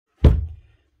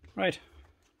Right,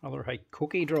 another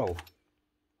Hikoki drill,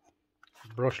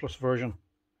 brushless version,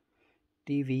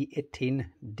 DV18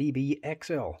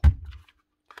 DBXL.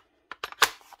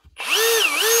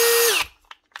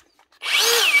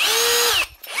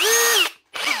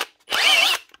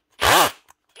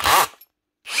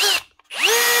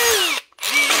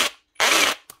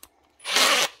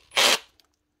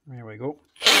 There we go.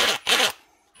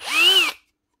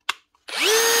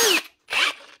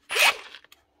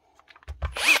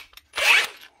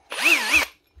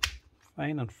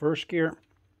 Fine in first gear,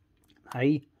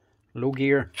 high, low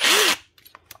gear.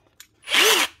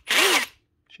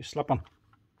 She's slipping,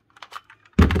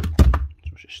 so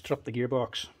she stripped the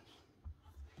gearbox.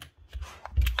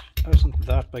 Isn't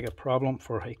that big a problem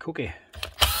for Hikoki.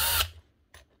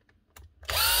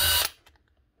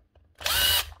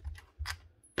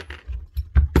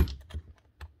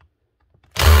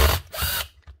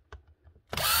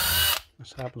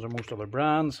 This happens on most other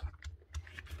brands.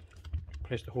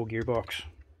 Replace the whole gearbox.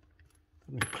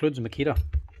 It includes Makita.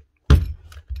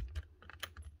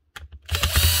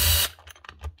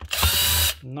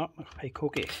 Not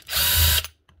Hikoki.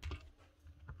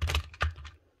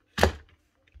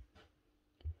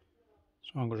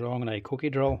 Something goes wrong in a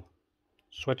Hikoki drill.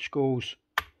 Switch goes.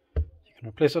 You can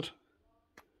replace it.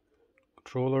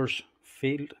 Controllers,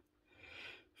 field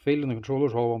and the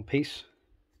controllers all one piece,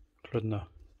 including the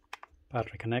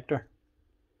battery connector.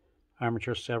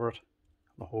 Armature separate.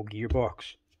 The whole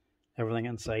gearbox, everything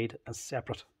inside is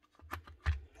separate.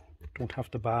 Don't have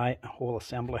to buy a whole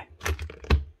assembly.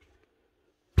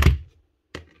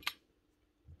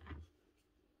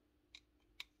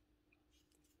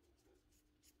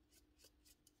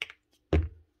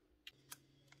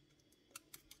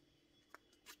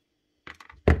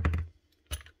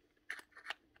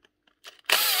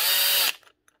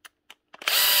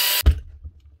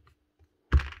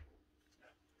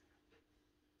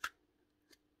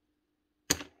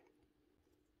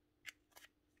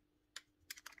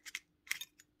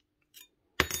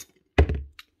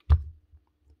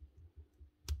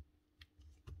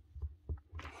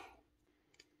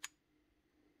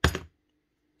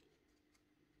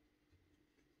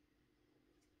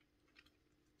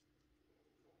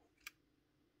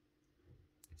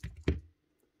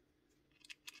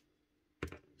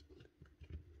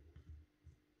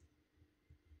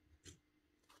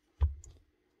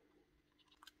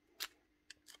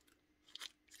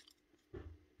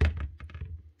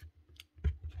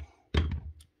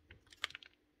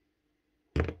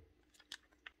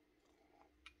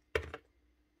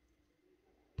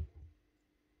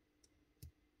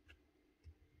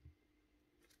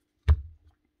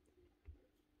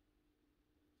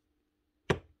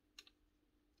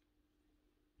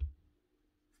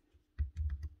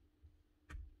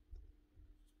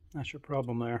 That's your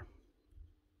problem there.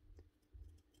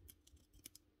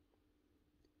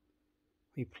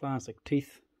 Wee plastic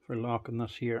teeth for locking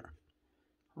this here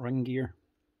ring gear.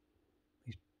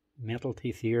 These metal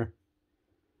teeth here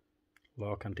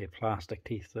lock into plastic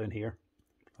teeth down here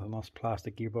on this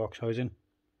plastic gearbox housing,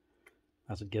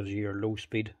 as it gives you your low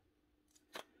speed.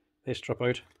 They strip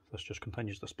out, this just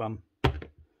continues to spin. So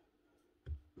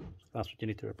that's what you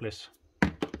need to replace.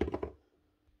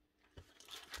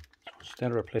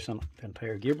 Instead of replacing the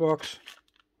entire gearbox,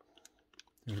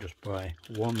 you can just buy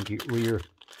one rear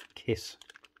case.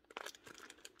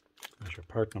 There's your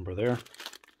part number there.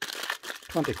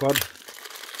 20 quid.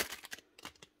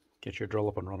 Get your drill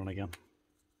up and running again.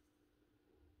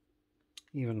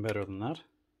 Even better than that,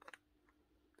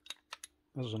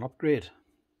 this is an upgrade.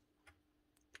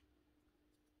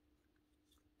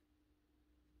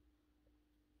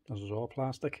 This is all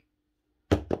plastic.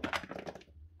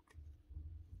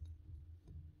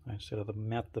 Instead of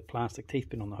the plastic teeth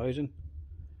being on the housing,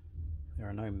 they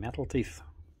are now metal teeth.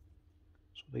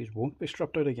 So these won't be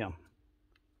stripped out again.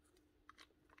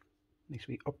 Needs to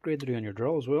be upgraded to do on your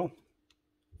drill as well.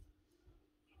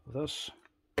 So this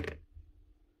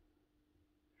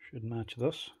should match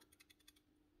this.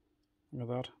 Look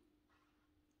at that.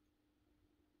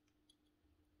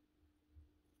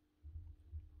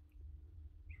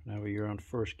 So now you're on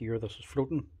first gear, this is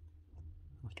floating.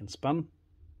 It can spin.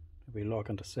 If we lock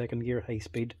into second gear, high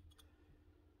speed,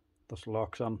 this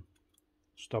locks on,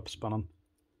 stops spinning.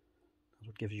 That's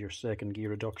what gives you your second gear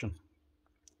reduction.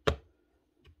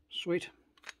 Sweet.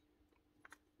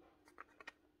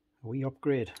 A wee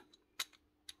upgrade.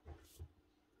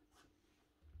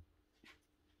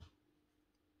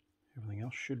 Everything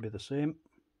else should be the same.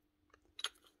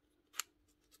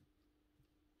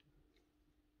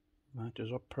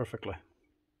 Matches up perfectly.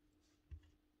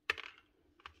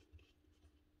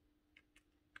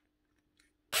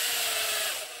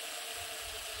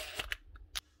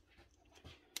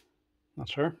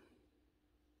 That's her.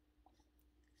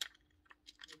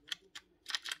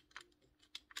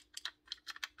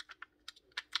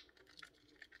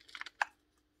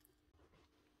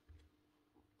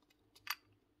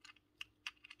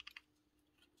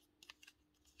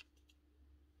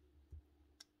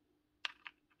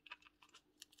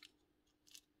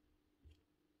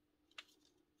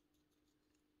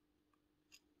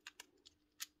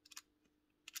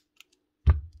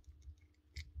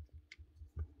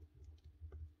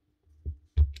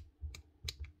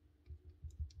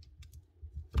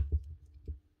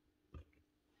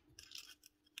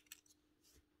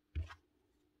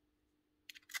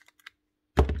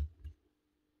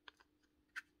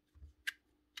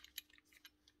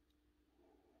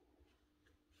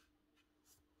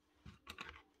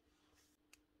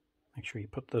 Make sure you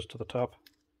put this to the top.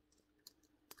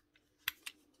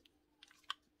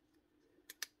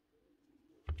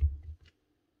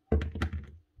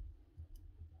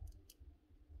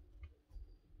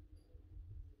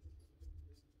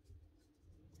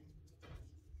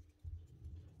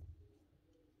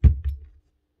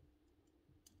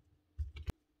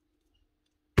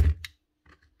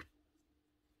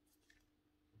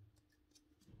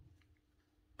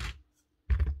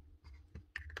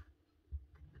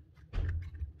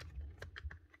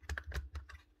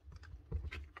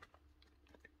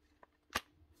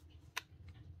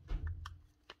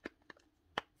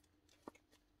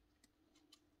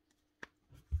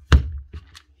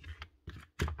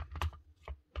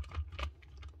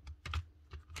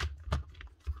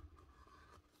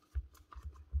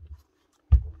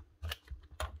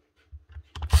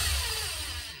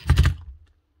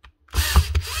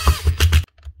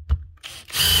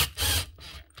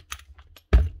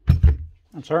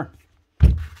 That's her.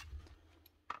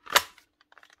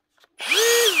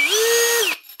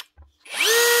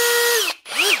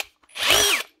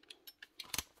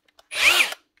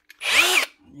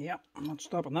 Yep, I'm not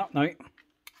stopping that now.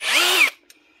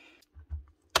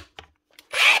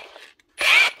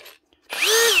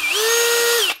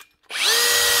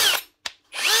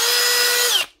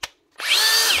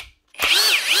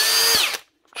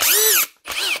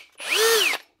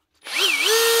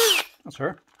 That's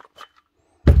her.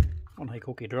 One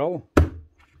Hikoki drill with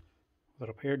a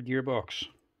repaired gearbox.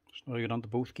 Just now you get onto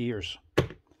both gears.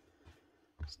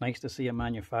 It's nice to see a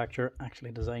manufacturer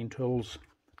actually design tools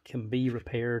that can be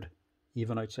repaired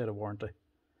even outside of warranty.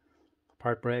 If a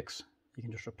part breaks, you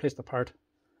can just replace the part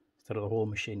instead of the whole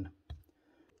machine.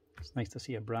 It's nice to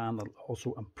see a brand that will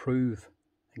also improve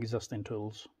existing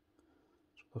tools.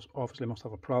 So this obviously must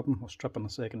have a problem with stripping the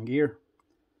second gear.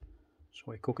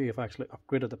 So Hikoki have actually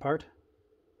upgraded the part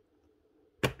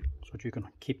so that you can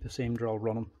keep the same drill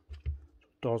running, so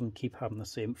it doesn't keep having the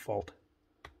same fault.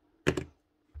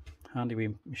 Handy wee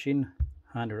machine,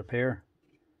 handy repair,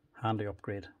 handy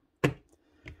upgrade.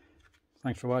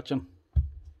 Thanks for watching.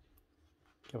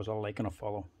 Give us a like and a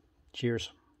follow.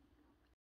 Cheers.